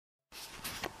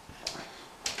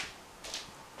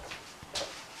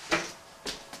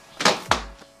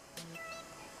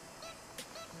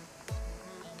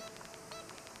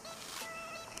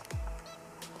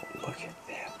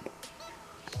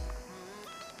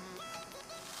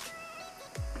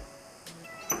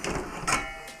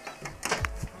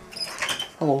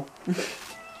Hello.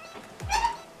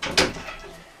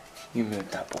 You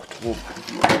move that bottle over.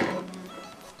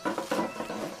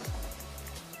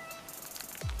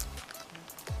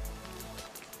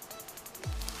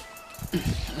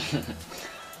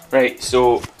 Right,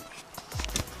 so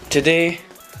today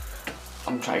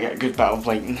I'm trying to get a good bit of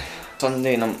lighting.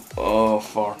 Sunday and I'm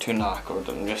far too knackered.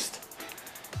 I'm just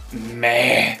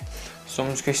meh. So I'm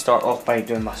just going to start off by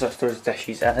doing my sister's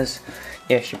dishes as.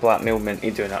 Yeah, she blackmailed me into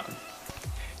doing it.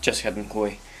 Just kidding,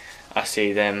 Chloe. I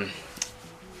said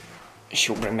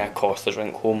she'll bring me a Costa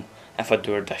drink home if I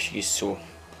do her dishes, so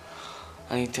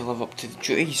I need to live up to the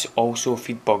duties. Also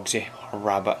feed Bugsy, her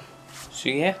rabbit. So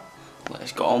yeah,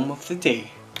 let's get on with the day.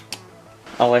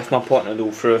 I left my pot of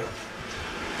noodle through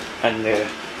in the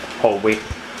hallway.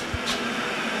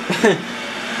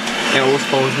 It always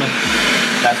follows me.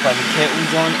 That's why the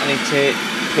kettle's on. I need to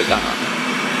put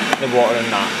the water in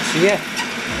that. So yeah,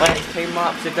 let's time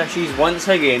lapse the dishes once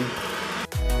again.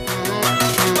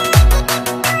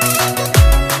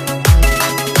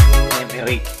 Let me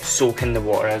like soak in the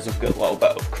water as I've got a little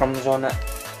bit of crumbs on it.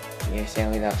 Yes,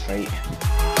 Ellie, that's right.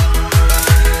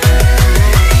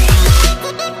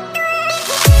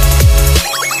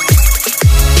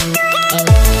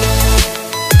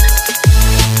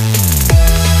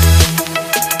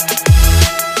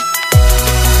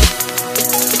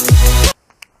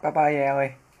 Bye bye,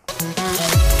 Ellie.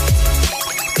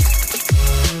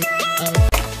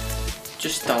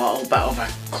 Just a little bit of a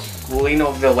clean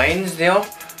of the lens there.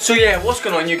 So yeah, what's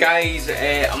going on, you guys?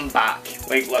 I'm back.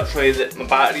 Like literally, my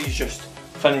battery's just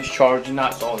finished charging.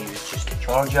 That's all I use just to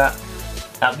charge it.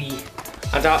 That wee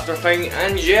adapter thing.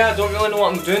 And yeah, I don't really know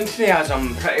what I'm doing today as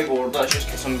I'm pretty bored. Let's just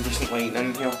get some decent lighting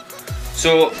in here.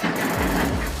 So,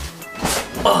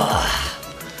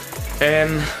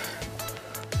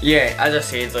 yeah, as I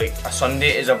said, like a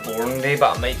Sunday is a boring day,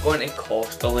 but I might go into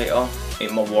Costa later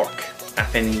at my work,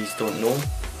 if any of you don't know.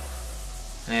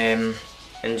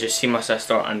 And just see my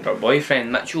sister and her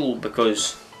boyfriend Mitchell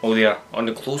because, well, they're on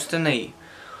the close tonight.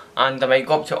 And I might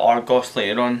go up to Argos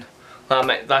later on.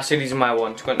 That's the reason why I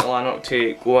want to go into Lanark,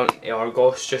 to go on to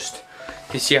Argos just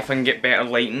to see if I can get better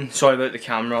lighting. Sorry about the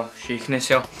camera shakiness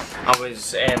here. I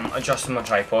was adjusting my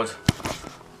tripod.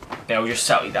 Yeah, I'll just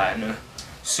sit like that now.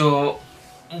 So,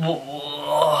 I'm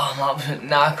absolutely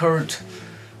knackered.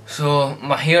 So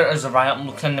my hair is right. I'm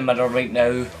looking in the mirror right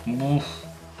now.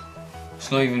 It's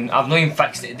not even. I've not even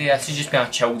fixed it today. This has just been a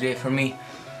chill day for me.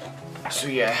 So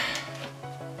yeah.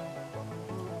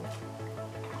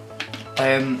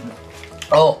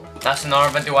 Oh, that's another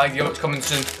video idea that's coming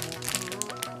soon.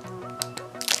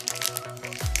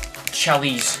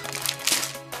 Chilies.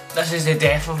 This is the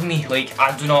death of me. Like,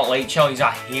 I do not like chilies.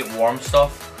 I hate warm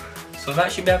stuff. So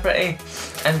that should be a pretty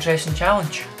interesting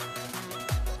challenge.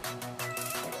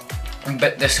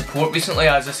 But the support recently,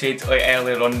 as I said like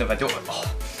earlier on in the video,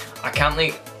 I can't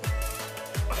like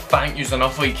thank yous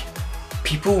enough. Like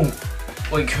people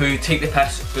like who take the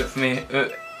piss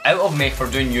out of me for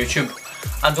doing YouTube.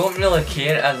 I don't really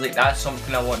care, as like that's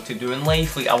something I want to do in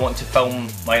life. Like I want to film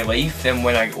my life, then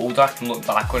when I get older I can look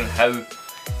back on how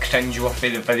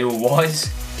cringeworthy the video was.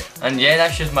 And yeah,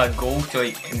 that's just my goal, to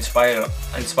like inspire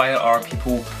other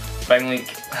people, bring like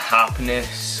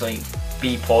happiness, like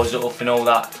be positive and all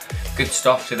that good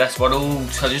stuff to this world.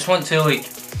 So I just want to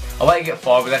I want to get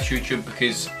far with this YouTube,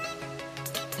 because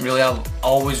really I've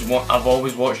always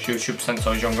watched YouTube since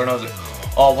I was younger, and I was like,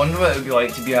 oh, I wonder what it would be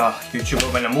like to be a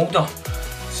YouTuber when I'm older.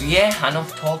 So yeah,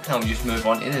 enough talking, I'll just move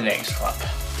on to the next clip.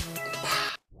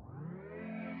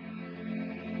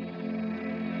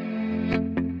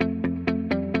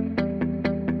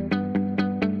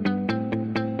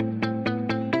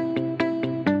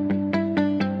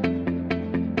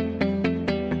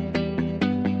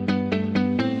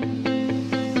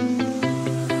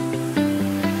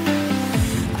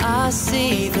 I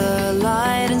see the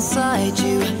light inside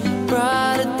you,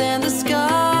 brighter than the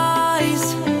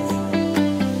skies.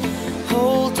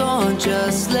 Hold on,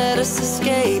 just let us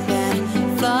escape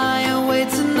and fly away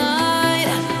tonight.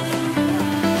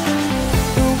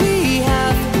 We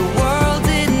have the world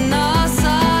in our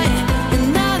sight,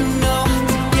 and I know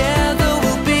together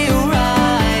we'll be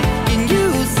alright. Can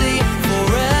you see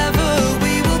forever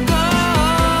we will go?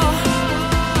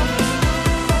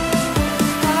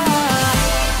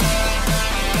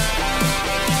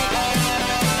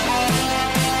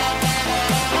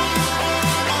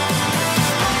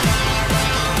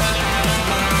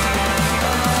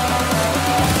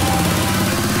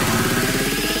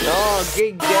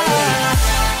 Gig day.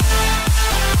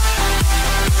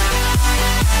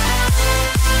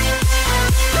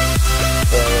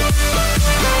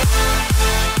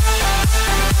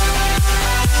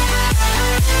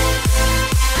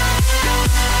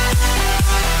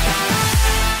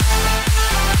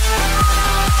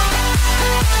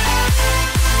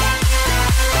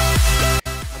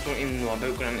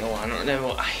 going into Lanark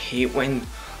now. I hate when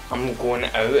I'm going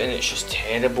out and it's just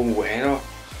terrible weather.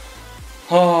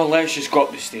 Oh, let's just go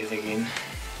up the stairs again.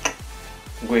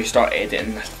 I'm going to start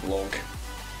editing this vlog.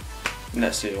 And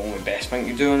that's the only best thing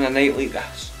to do on a night like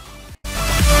this.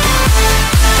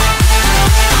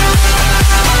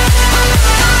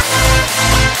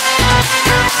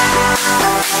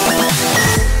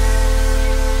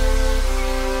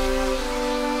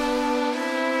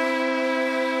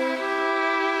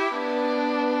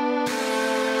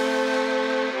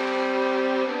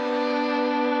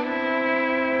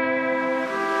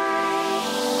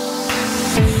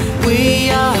 We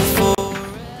are for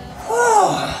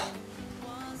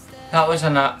That was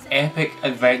an epic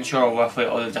adventure with like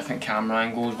all the different camera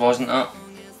angles, wasn't it?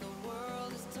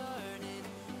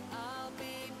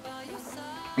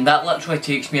 And that literally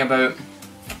takes me about,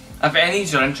 if any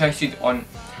of you are interested on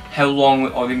how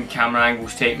long all the camera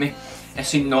angles take me,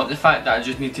 it's like not the fact that I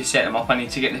just need to set them up, I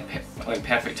need to get the like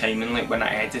perfect timing like when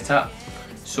I edit it.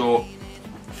 So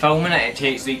filming it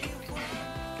takes like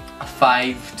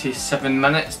 5 to 7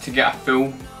 minutes to get a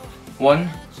full one.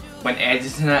 When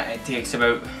editing it, it takes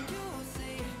about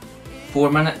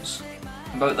 4 minutes,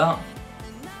 about that.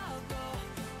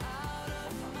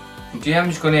 Do you know, I'm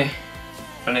just going to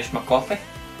finish my coffee.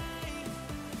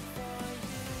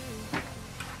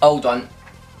 All done.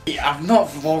 I've not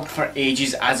vlogged for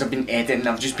ages as I've been editing.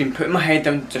 I've just been putting my head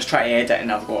down, just trying to edit,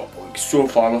 and I've got like, so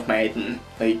far with my editing.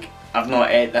 Like, I've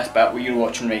not edited this bit what you're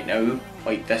watching right now.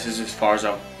 Like, this is as far as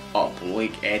I've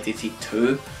like edited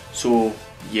to. So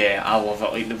yeah, I love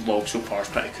it. Like, the vlog so far is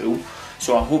pretty cool.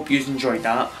 So I hope you enjoyed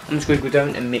that. I'm just going to go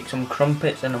down and make some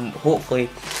crumpets, and I'm hopefully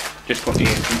just going to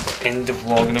end the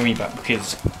vlog in a wee bit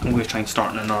because I'm going to try and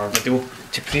start another video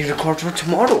to pre-record for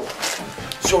tomorrow.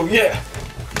 So yeah,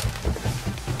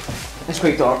 it's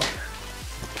quite dark.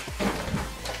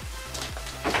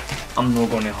 I'm not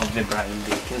going to have the Brian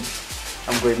bacon.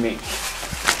 I'm going to make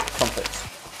crumpets.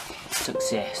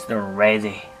 Success, they're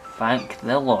ready. Thank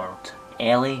the Lord.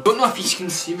 Ellie. Don't know if you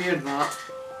can see me or not,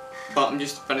 but I'm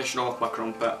just finishing off my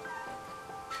crumpet.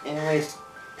 Anyways,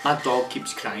 my dog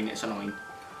keeps crying, it's annoying.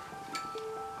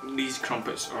 These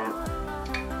crumpets are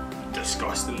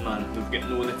disgusting, man. They've got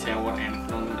no Nutella or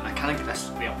anything on them, and I can't get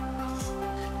this real.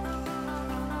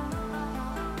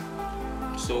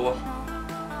 So,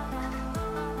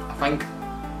 I think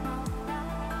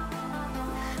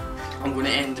I'm going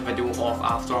to end the video off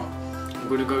after. I'm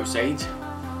going to go outside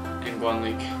and go on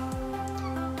like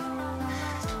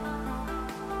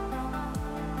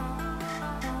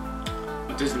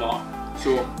it does not.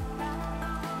 So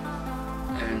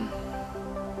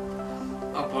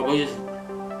I'll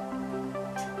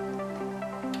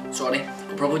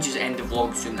probably just end the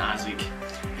vlog soon as like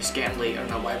it's getting later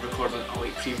and I'll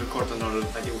pre-record another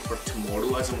video for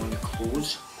tomorrow as I'm on the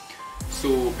close.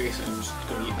 So basically I'm just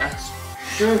gonna eat this.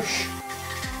 Shush!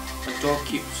 My dog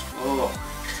keeps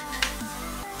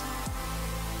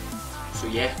So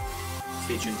yeah,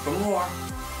 stay tuned for more.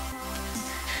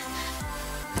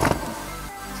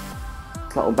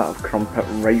 Little bit of crumpet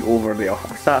right over there.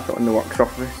 I sat it on the work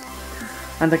surface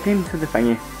and I came to the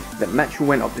thingy that Mitchell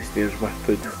went up the stairs with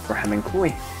food for him and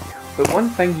Chloe. But one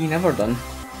thing he never done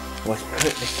was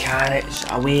put the carrots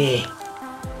away.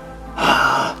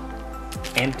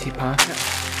 Empty packet.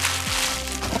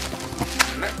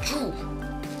 Mitchell!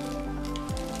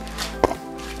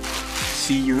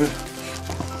 See you.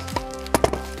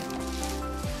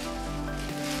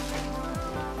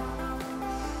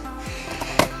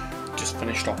 Just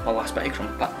finished off my last bit of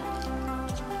crumpet.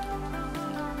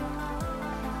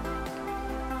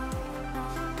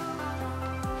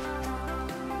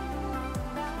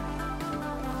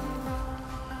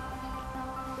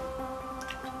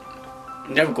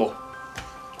 There we go.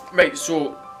 Right,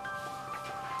 so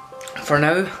for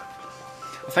now,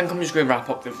 I think I'm just going to wrap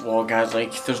up the vlog as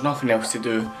like there's nothing else to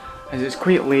do as it's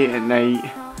quite late at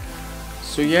night.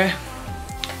 So yeah,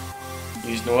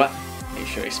 you know it. Make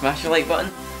sure you smash the like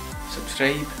button,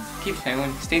 subscribe, keep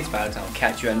smiling, stay inspired, and I'll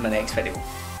catch you in my next video.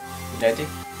 Ready?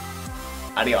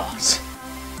 Adios.